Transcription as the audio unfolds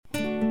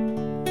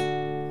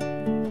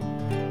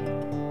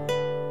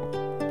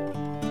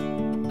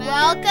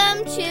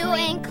Welcome to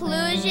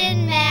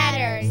Inclusion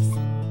Matters,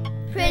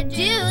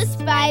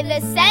 produced by the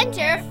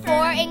Center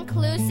for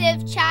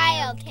Inclusive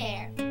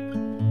Childcare,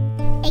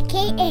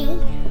 aka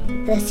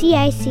the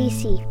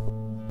CICC.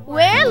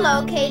 We're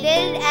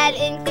located at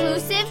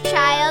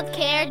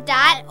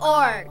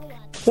inclusivechildcare.org.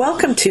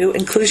 Welcome to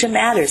Inclusion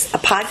Matters, a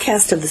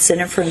podcast of the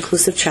Center for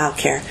Inclusive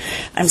Childcare.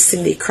 I'm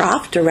Cindy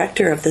Croft,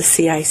 Director of the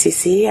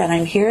CICC, and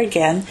I'm here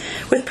again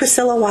with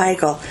Priscilla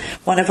Weigel,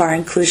 one of our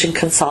inclusion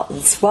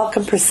consultants.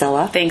 Welcome,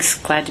 Priscilla. Thanks.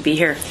 Glad to be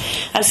here.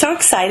 I'm so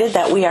excited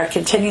that we are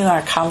continuing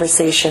our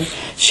conversation,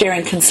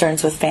 sharing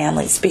concerns with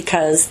families,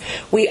 because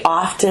we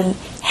often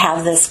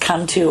have this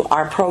come to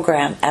our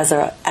program as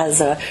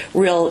a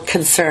real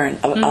concern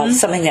of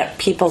something that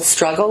people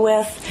struggle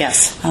with.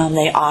 Yes.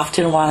 They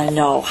often want to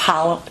know,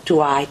 how do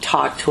I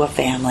talk to a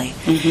family?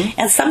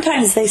 And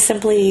sometimes they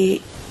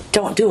simply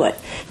don't do it,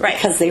 right,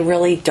 because they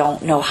really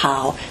don't know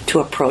how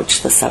to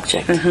approach the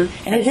subject. And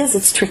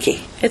it's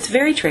tricky. It's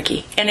very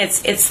tricky, and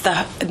it's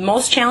the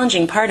most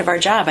challenging part of our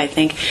job, I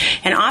think.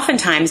 And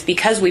oftentimes,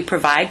 because we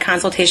provide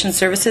consultation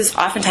services,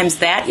 oftentimes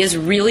that is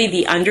really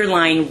the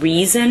underlying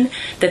reason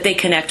that they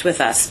connect with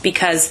us,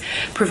 because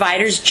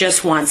providers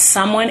just want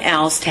someone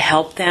else to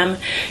help them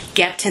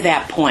get to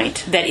that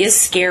point that is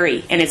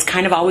scary, and it's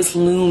kind of always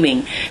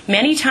looming.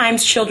 Many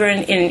times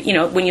children,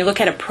 when you look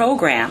at a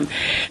program,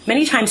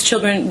 many times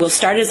children will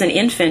start as an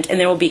infant, and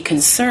there will be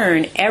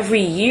concern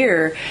every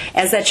year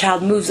as that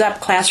child moves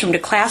up classroom to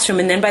classroom,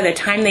 and then by the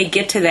time they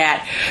get to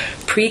that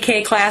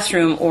pre-K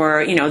classroom,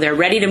 or they're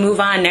ready to move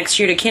on next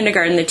year to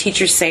kindergarten, the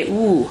teachers say,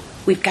 "Ooh,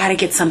 we've got to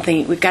get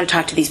something, we've got to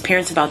talk to these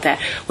parents about that,"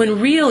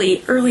 when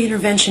really early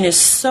intervention is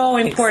so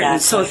important. Exactly.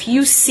 So if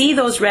you see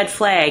those red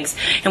flags,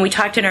 and we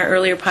talked in our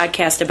earlier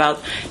podcast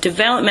about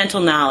developmental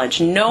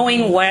knowledge,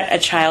 knowing what a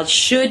child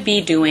should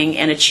be doing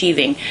and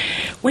achieving,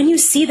 when you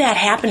see that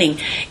happening,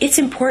 it's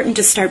important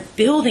to start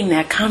building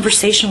that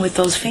conversation with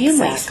those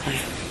families. Exactly.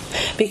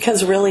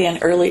 Because really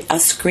a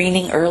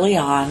screening early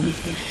on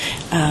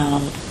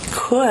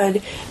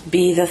could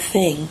be the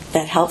thing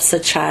that helps a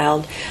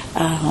child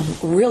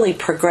really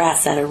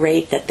progress at a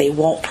rate that they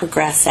won't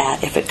progress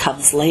at if it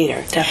comes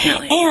later.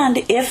 Definitely. And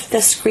if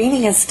the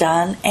screening is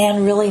done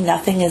and really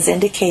nothing is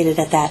indicated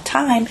at that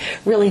time,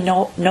 really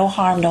no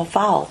harm, no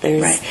foul.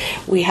 Right.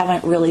 We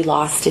haven't really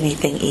lost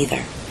anything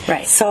either.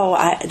 Right. So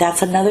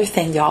that's another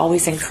thing to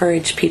always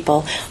encourage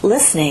people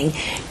listening,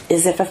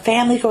 is if a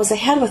family goes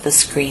ahead with the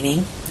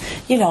screening,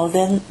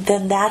 then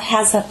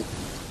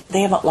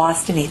they haven't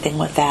lost anything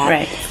with that.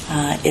 Right.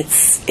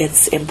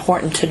 It's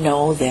important to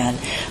know then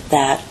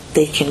that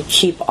they can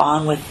keep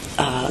on with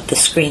the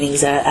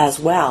screenings as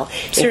well.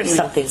 Certainly. If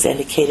something's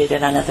indicated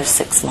in another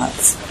 6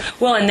 months.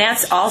 Well, and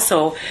that's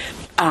also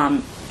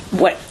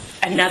what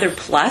another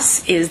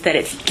plus is, that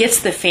it gets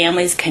the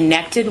families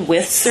connected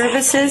with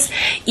services.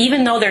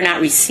 Even though they're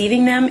not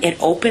receiving them, it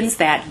opens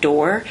that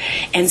door.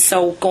 And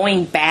so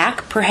going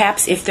back,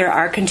 perhaps, if there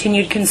are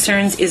continued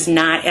concerns, is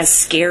not as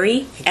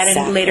scary at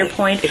a later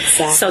point.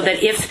 Exactly. So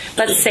that if,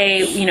 let's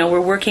say,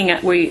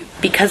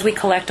 because we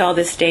collect all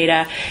this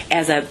data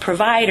as a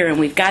provider, and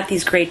we've got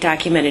these great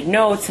documented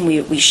notes, and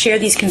we share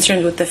these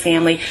concerns with the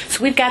family,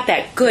 so we've got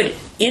that good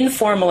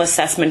informal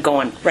assessment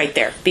going right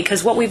there,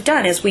 because what we've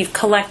done is we've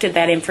collected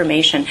that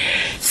information.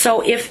 So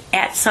if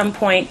at some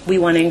point we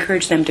want to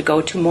encourage them to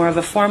go to more of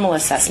a formal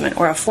assessment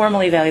or a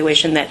formal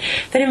evaluation that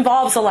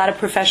involves a lot of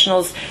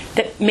professionals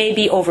that may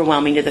be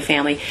overwhelming to the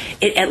family,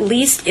 it at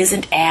least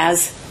isn't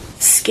as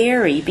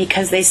scary,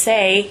 because they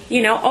say,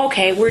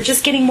 okay, we're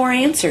just getting more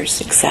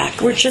answers.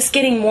 Exactly. We're just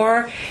getting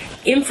more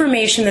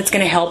information that's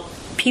going to help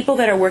people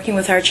that are working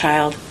with our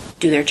child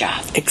do their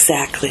job.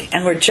 Exactly.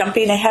 And we're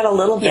jumping ahead a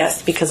little bit,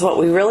 yes, because what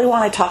we really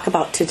want to talk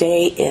about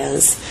today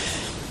is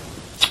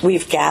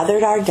we've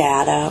gathered our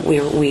data.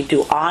 We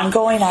do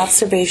ongoing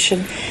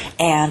observation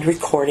and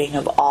recording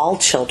of all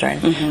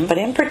children. But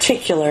in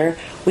particular,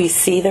 we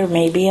see there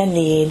may be a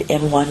need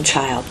in one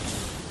child.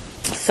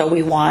 So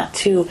we want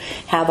to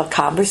have a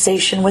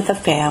conversation with a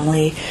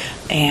family,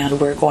 and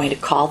we're going to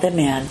call them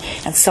in.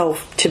 And so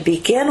to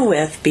begin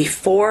with,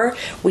 before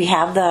we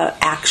have the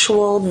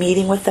actual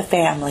meeting with the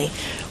family,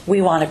 we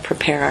want to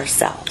prepare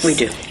ourselves. We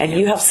do. And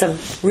you have some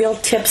real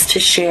tips to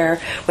share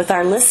with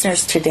our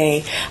listeners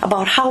today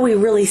about how we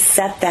really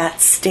set that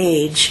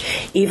stage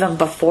even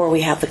before we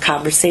have the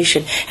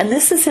conversation. And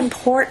this is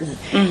important.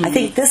 I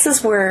think this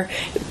is where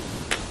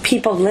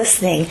people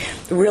listening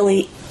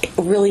really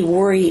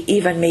worry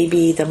even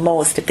maybe the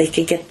most. If they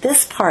could get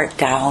this part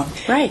down,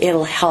 right,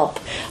 it'll help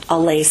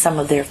allay some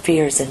of their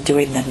fears in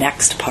doing the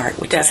next part,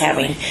 which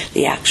Definitely. is having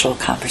the actual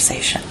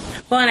conversation.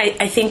 Well, and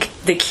I think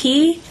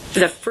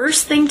the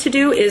first thing to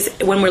do is,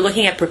 when we're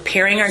looking at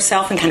preparing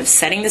ourselves and kind of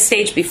setting the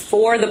stage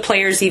before the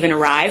players even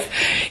arrive,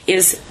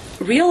 is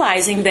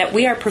realizing that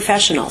we are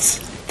professionals,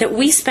 that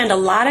we spend a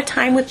lot of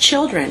time with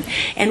children,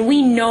 and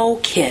we know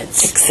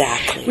kids.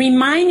 Exactly.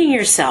 Reminding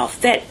yourself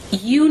that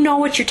you know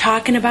what you're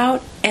talking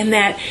about, and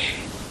that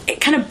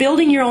kind of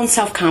building your own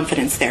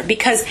self-confidence there,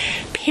 because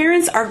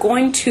parents are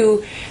going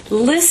to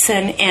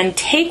listen and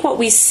take what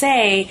we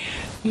say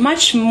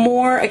much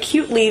more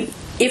acutely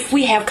if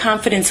we have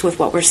confidence with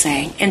what we're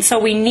saying. And so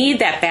we need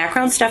that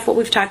background stuff, what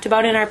we've talked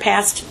about in our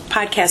past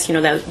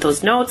podcasts,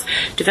 those notes,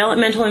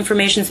 developmental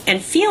information,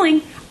 and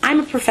feeling I'm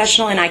a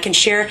professional and I can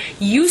share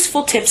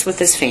useful tips with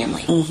this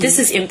family. This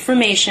is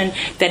information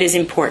that is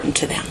important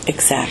to them.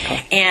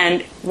 Exactly.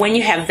 And when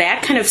you have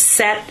that kind of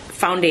set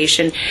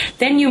foundation,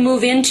 then you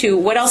move into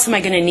what else am I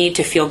going to need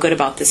to feel good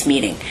about this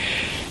meeting?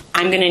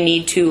 I'm going to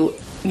need to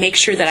make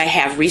sure that I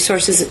have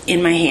resources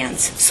in my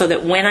hands so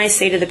that when I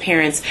say to the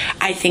parents,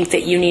 I think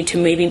that you need to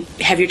maybe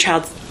have your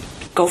child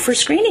go for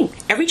screening.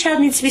 Every child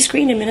needs to be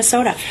screened in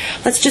Minnesota.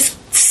 Let's just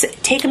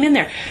take them in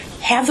there.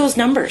 Have those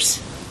numbers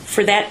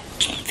for that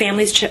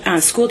family's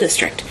school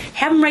district.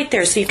 Have them right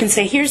there so you can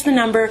say, here's the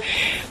number.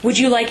 Would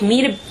you like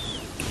me to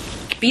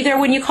be there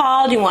when you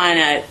call? Do you want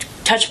to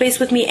touch base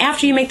with me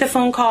after you make the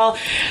phone call?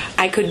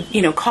 I could,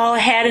 call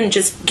ahead and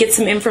just get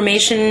some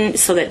information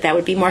so that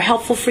would be more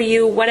helpful for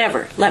you.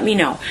 Whatever. Let me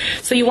know.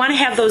 So you want to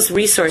have those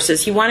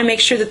resources. You want to make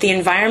sure that the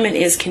environment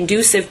is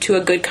conducive to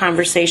a good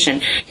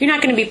conversation. You're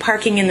not going to be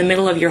parking in the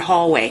middle of your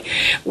hallway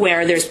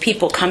where there's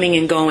people coming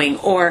and going,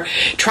 or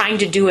trying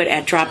to do it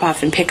at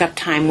drop-off and pick-up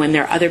time when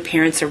there are other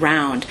parents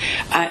around.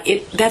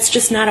 That's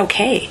just not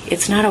okay.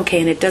 It's not okay,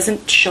 and it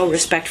doesn't show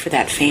respect for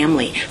that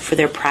family, for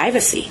their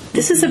privacy.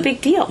 This is a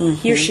big deal.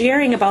 You're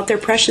sharing about their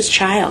precious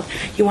child.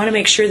 You want to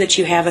make sure that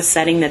you have a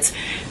setting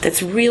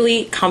that's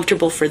really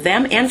comfortable for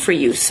them and for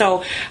you.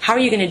 So how are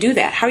you going to do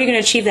that? How are you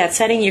going to achieve that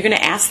setting? You're going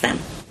to ask them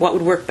what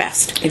would work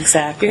best.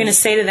 Exactly. You're going to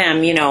say to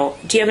them, do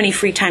you have any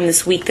free time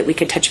this week that we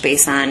could touch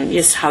base on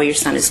just how your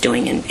son is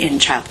doing in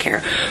child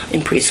care,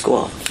 in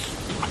preschool?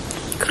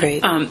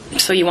 Great.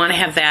 So you want to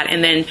have that.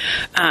 And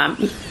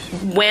then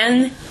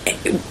when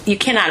you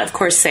cannot, of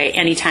course, say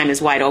any time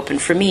is wide open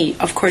for me.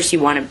 Of course,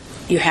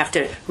 you have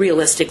to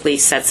realistically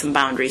set some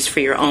boundaries for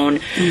your own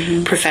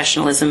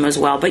professionalism as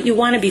well. But you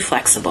want to be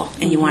flexible,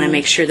 and you want to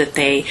make sure that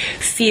they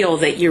feel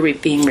that you're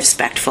being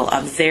respectful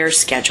of their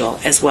schedule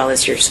as well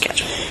as your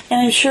schedule.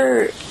 And I'm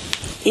sure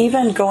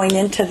even going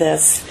into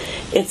this,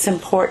 it's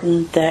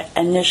important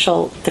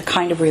the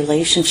kind of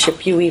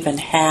relationship you even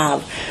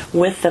have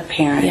with the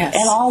parent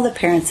and all the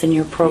parents in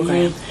your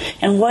program.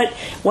 And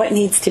what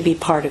needs to be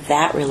part of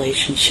that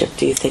relationship,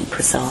 do you think,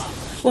 Priscilla?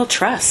 Well,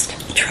 trust.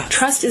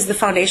 Trust is the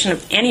foundation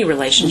of any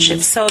relationship,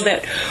 so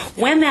that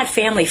when that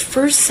family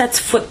first sets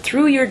foot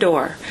through your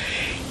door,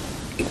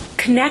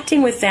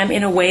 connecting with them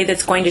in a way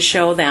that's going to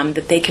show them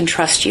that they can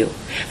trust you.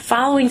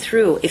 Following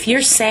through. If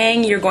you're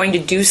saying you're going to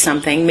do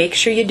something, make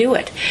sure you do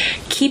it.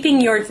 Keeping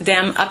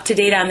them up to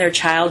date on their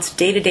child's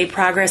day-to-day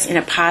progress in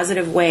a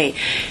positive way.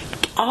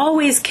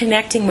 Always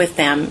connecting with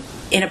them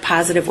in a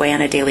positive way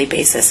on a daily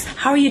basis.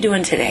 How are you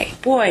doing today?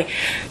 Boy,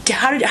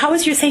 how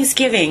was your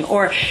Thanksgiving?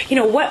 Or,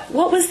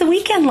 what was the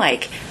weekend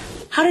like?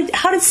 How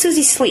did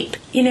Susie sleep?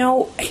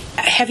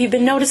 Have you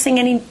been noticing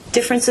any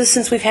differences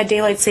since we've had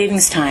daylight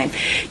savings time?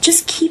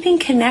 Just keeping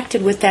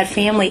connected with that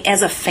family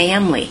as a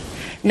family.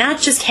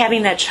 Not just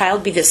having that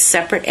child be this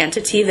separate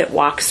entity that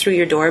walks through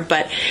your door,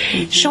 but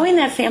showing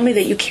that family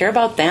that you care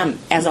about them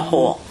as a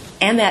whole.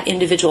 And that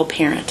individual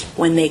parent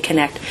when they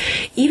connect.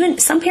 Even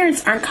some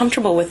parents aren't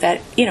comfortable with that.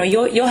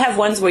 You'll have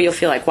ones where you'll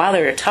feel like, wow,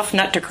 they're a tough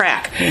nut to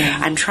crack.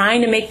 I'm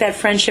trying to make that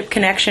friendship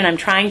connection. I'm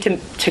trying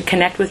to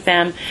connect with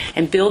them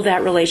and build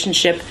that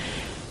relationship.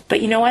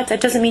 But you know what? That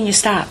doesn't mean you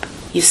stop.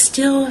 You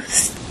still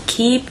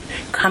keep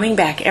coming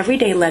back every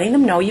day, letting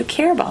them know you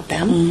care about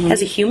them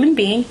as a human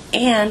being,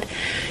 and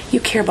you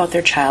care about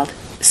their child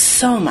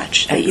so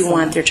much that you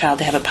want their child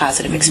to have a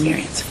positive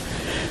experience.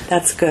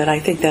 That's good. I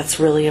think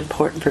that's really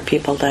important for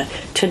people to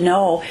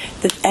know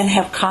that, and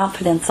have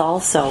confidence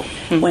also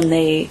when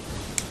they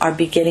are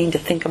beginning to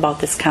think about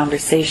this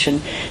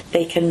conversation.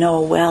 They can know,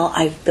 well,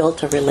 I've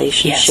built a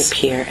relationship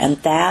here, and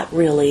that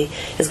really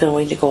is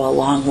going to go a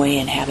long way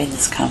in having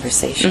this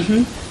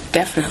conversation.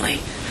 Definitely.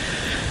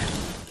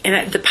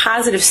 And the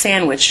positive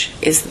sandwich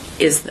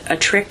is a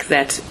trick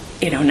that,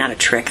 not a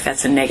trick,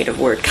 that's a negative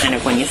word kind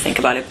of when you think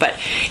about it, but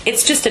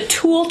it's just a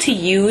tool to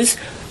use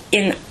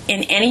in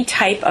any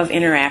type of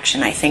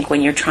interaction, I think,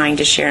 when you're trying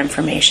to share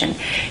information.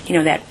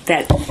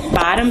 That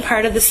bottom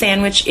part of the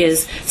sandwich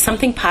is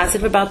something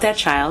positive about that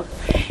child.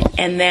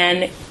 And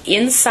then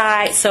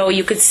inside, so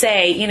you could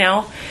say,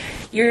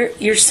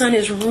 your son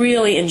is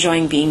really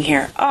enjoying being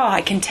here. Oh, I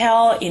can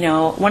tell,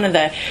 one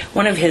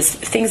of his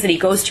things that he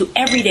goes to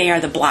every day are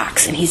the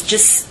blocks, and he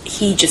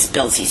just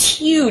builds these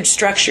huge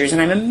structures,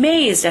 and I'm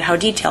amazed at how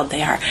detailed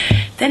they are.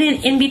 Then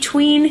in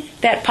between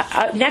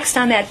that, next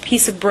on that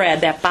piece of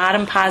bread, that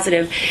bottom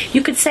positive,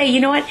 you could say,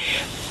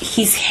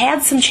 he's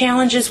had some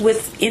challenges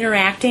with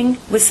interacting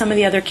with some of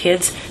the other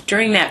kids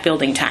during that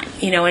building time,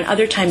 and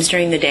other times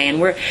during the day,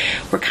 and we're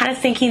kind of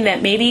thinking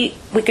that maybe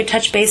we could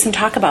touch base and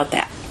talk about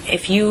that.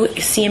 If you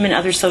see him in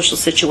other social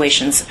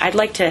situations, I'd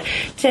like to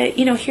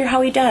hear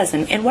how he does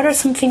and what are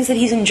some things that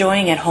he's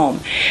enjoying at home.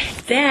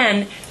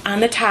 Then on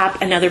the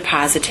top, another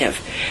positive.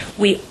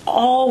 We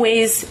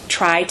always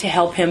try to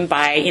help him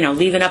by,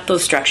 leaving up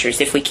those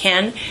structures if we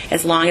can,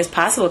 as long as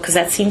possible, because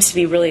that seems to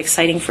be really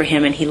exciting for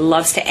him, and he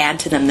loves to add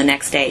to them the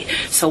next day.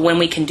 So when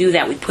we can do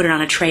that, we put it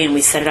on a tray and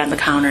we set it on the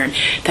counter, and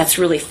that's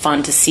really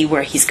fun to see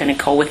where he's going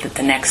to go with it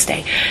the next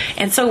day.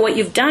 And so what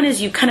you've done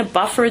is you kind of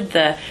buffered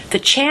the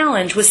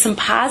challenge with some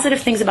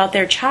positive things about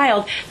their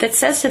child that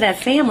says to that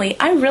family,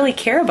 I really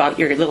care about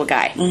your little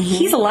guy.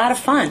 He's a lot of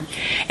fun.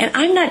 And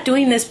I'm not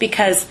doing this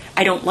because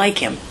I don't like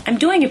him. I'm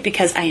doing it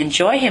because I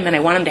enjoy him and I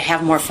want him to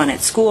have more fun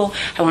at school.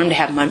 I want him to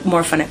have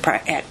more fun at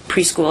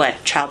preschool,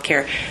 at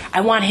childcare.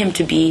 I want him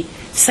to be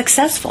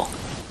successful.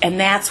 And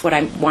that's what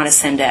I want to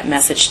send that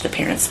message to the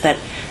parents, that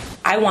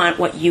I want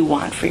what you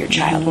want for your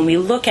child. When we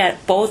look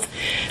at both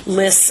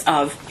lists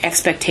of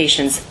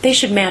expectations, they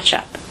should match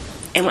up.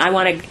 And I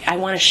want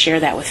to share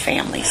that with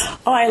families.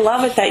 Oh, I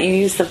love it that you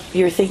use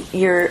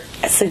you're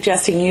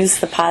suggesting use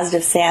the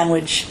positive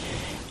sandwich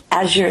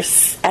as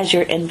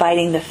you're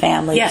inviting the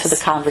family to the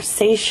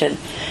conversation,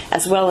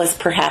 as well as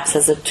perhaps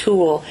as a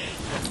tool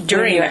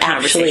during your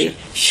actually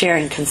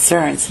sharing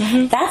concerns.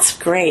 That's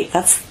great.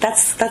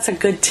 That's a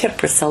good tip,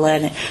 Priscilla,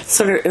 and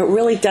it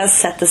really does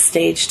set the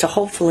stage to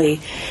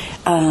hopefully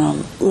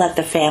let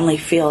the family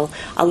feel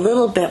a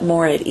little bit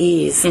more at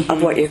ease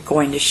of what you're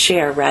going to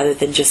share, rather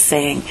than just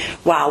saying,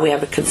 wow, we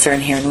have a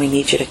concern here and we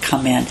need you to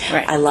come in.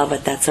 Right. I love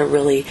it. That's a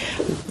really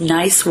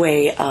nice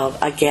way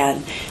of,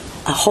 again,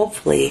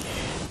 hopefully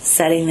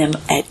setting them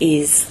at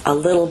ease a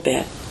little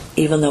bit,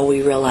 even though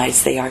we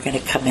realize they are going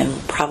to come in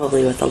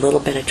probably with a little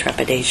bit of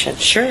trepidation.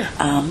 Sure.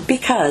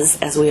 Because,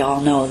 as we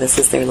all know, this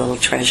is their little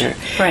treasure.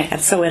 Right.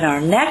 And so in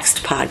our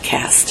next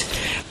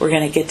podcast, we're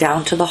going to get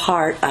down to the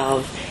heart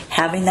of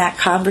having that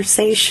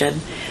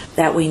conversation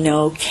that we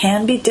know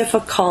can be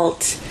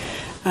difficult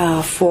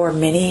for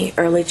many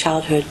early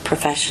childhood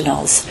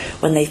professionals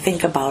when they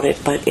think about it,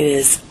 but it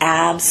is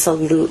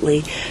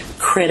absolutely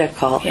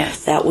critical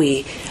that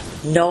we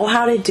know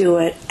how to do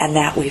it and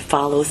that we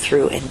follow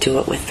through and do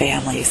it with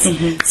families.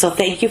 So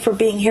thank you for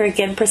being here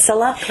again,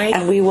 Priscilla. Great.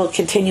 And we will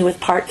continue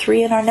with part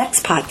 3 in our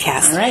next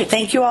podcast. All right.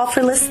 Thank you all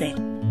for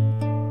listening.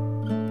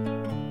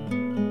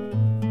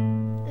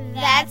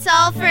 That's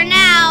all for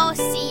now.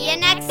 See you